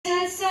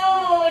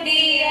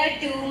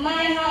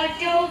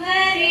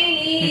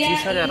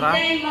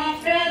time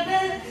of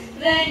trouble,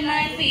 when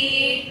my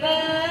feet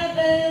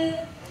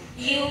bubble.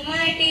 You,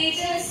 my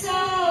teacher, so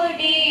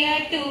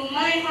dear to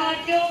my heart,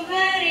 you're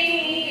very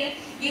near.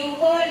 You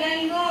hold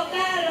and walk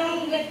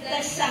along with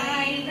the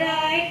shine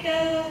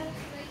brighter.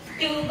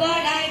 To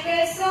God I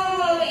pray, so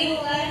you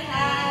are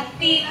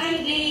happy and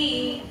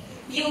glee.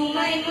 You,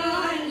 my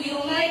man, you,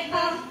 my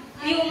pop,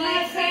 you,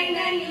 my friend,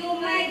 and you,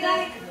 my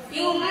guide.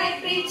 You, my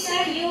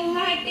preacher, you,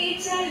 my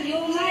teacher, you,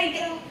 my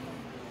joy.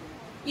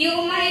 You,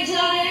 my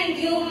joy, and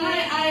you,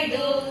 my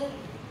idol.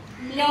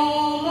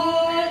 No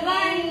more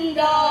one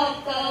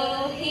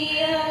darker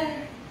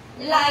here.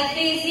 Life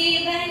is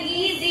even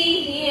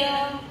easy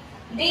here,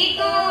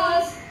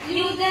 because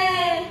you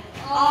there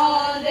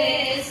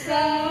always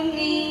for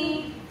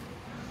me.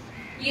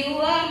 You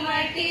are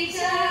my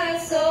teacher,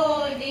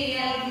 so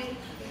dear.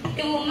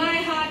 To my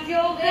heart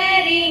you're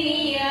very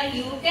near.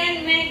 You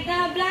can make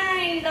the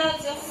blind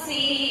also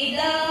see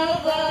the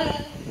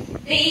world.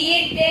 Be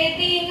it day,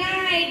 be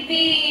night,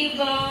 be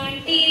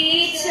born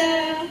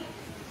teacher.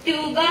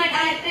 To God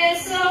I pray,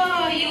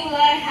 so you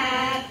are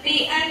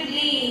happy and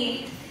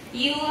glee.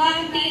 You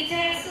are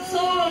teacher,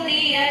 so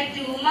dear.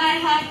 To my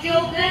heart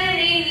you're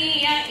very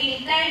near.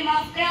 In time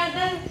of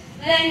trouble,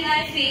 when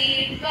my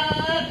feet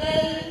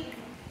bubble.